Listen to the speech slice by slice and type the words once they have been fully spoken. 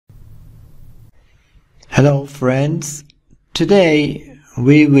Hello friends, today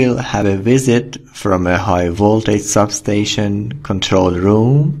we will have a visit from a high voltage substation control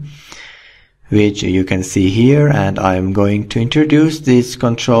room, which you can see here, and I am going to introduce this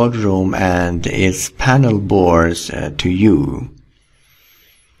control room and its panel boards to you.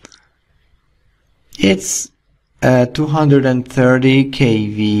 It's a 230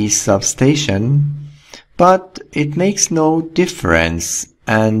 kV substation, but it makes no difference,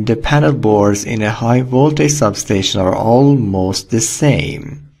 and the panel boards in a high voltage substation are almost the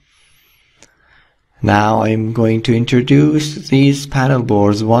same. Now I'm going to introduce these panel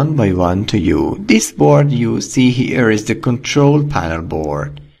boards one by one to you. This board you see here is the control panel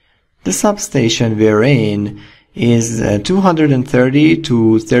board. The substation we're in is 230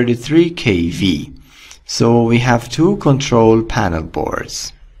 to 33 kV. So we have two control panel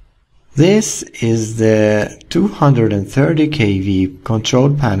boards. This is the 230 kV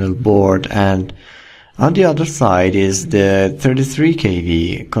control panel board, and on the other side is the 33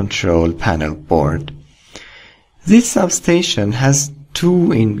 kV control panel board. This substation has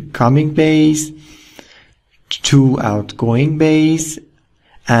two incoming bays, two outgoing bays,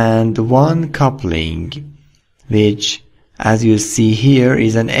 and one coupling, which, as you see here,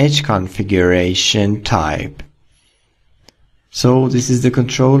 is an edge configuration type. So this is the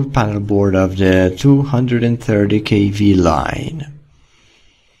control panel board of the 230 kV line.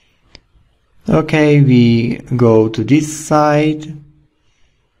 Okay, we go to this side.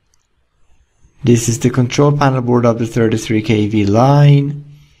 This is the control panel board of the 33 kV line.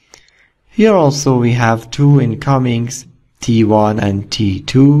 Here also we have two incomings, T1 and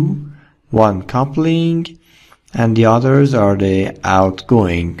T2, one coupling, and the others are the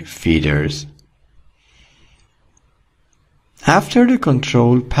outgoing feeders. After the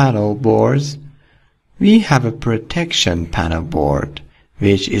control panel boards, we have a protection panel board,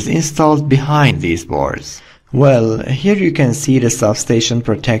 which is installed behind these boards. Well, here you can see the substation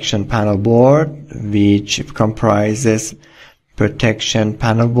protection panel board, which comprises protection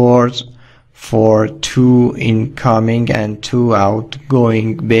panel boards for two incoming and two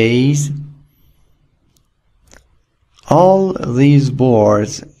outgoing bays. All these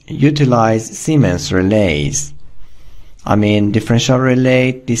boards utilize Siemens relays. I mean differential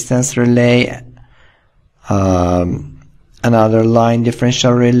relay, distance relay, another line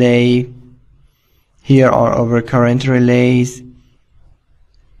differential relay. Here are overcurrent relays,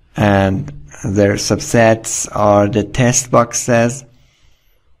 and their subsets are the test boxes.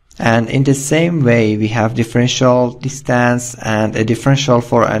 And in the same way we have differential distance and a differential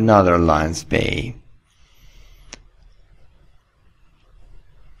for another line's bay.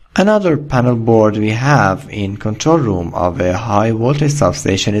 Another panel board we have in control room of a high voltage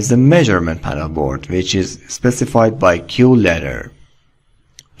substation is the measurement panel board, which is specified by Q letter.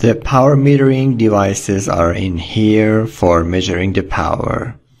 The power metering devices are in here for measuring the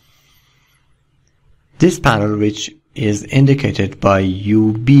power. This panel, which is indicated by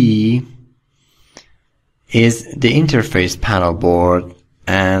UB, is the interface panel board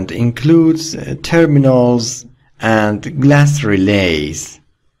and includes terminals and glass relays.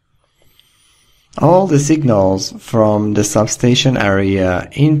 All the signals from the substation area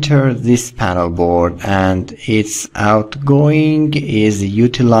enter this panel board, and its outgoing is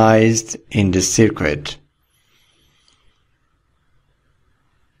utilized in the circuit.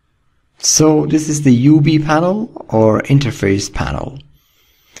 So this is the UB panel or interface panel.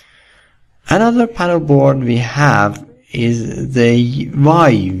 Another panel board we have is the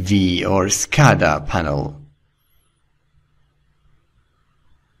YV or SCADA panel.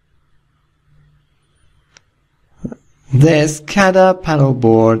 The SCADA panel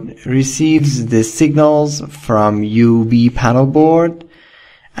board receives the signals from UB panel board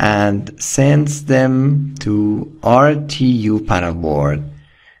and sends them to RTU panel board,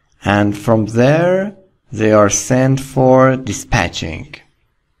 and from there they are sent for dispatching.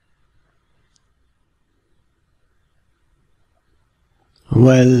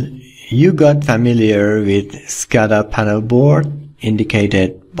 Well, you got familiar with SCADA panel board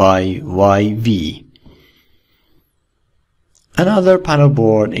indicated by YV. Another panel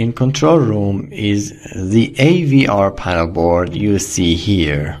board in control room is the AVR panel board you see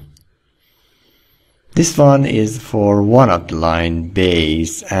here. This one is for one of the line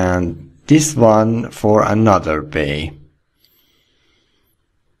bays, and this one for another bay.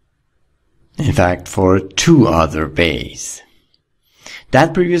 In fact, for two other bays.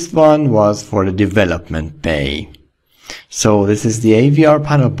 That previous one was for the development bay. So this is the AVR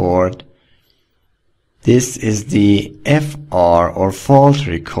panel board. This is the FR or fault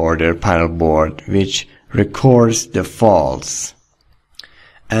recorder panel board, which records the faults.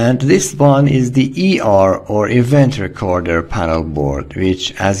 And this one is the ER or Event Recorder panel board,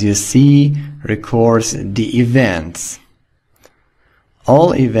 which, as you see, records the events.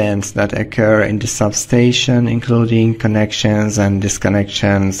 All events that occur in the substation, including connections and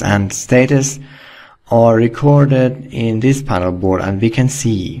disconnections and status, are recorded in this panel board, and we can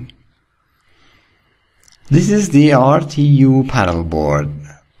see. This is the RTU panel board,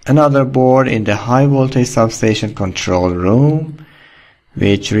 another board in the high voltage substation control room,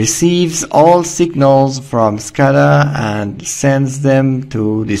 which receives all signals from SCADA and sends them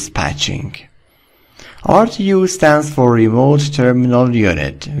to dispatching. RTU stands for Remote Terminal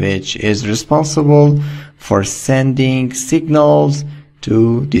Unit, which is responsible for sending signals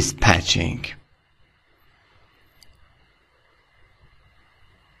to dispatching.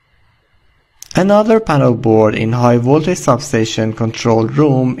 Another panel board in high voltage substation control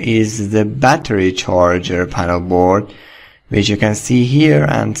room is the battery charger panel board, which you can see here,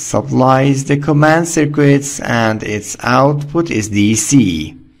 and supplies the command circuits, and its output is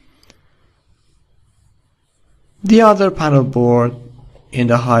DC. The other panel board in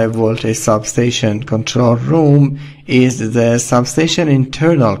the high voltage substation control room is the substation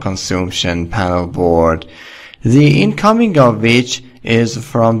internal consumption panel board, the incoming of which is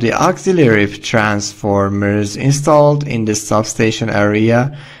from the auxiliary transformers installed in the substation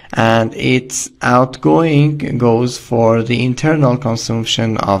area, and its outgoing goes for the internal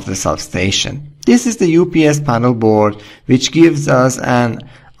consumption of the substation. This is the UPS panel board, which gives us an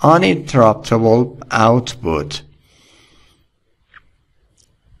uninterruptible output.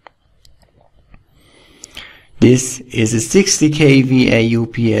 This is a 60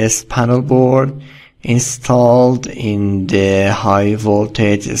 kVA UPS panel board installed in the high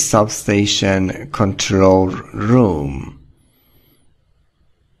voltage substation control room.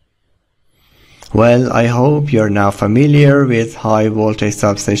 Well, I hope you're now familiar with high voltage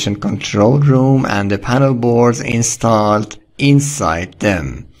substation control room and the panel boards installed inside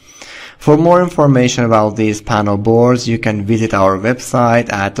them. For more information about these panel boards, you can visit our website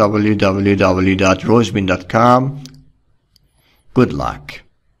at www.rojbin.com. Good luck.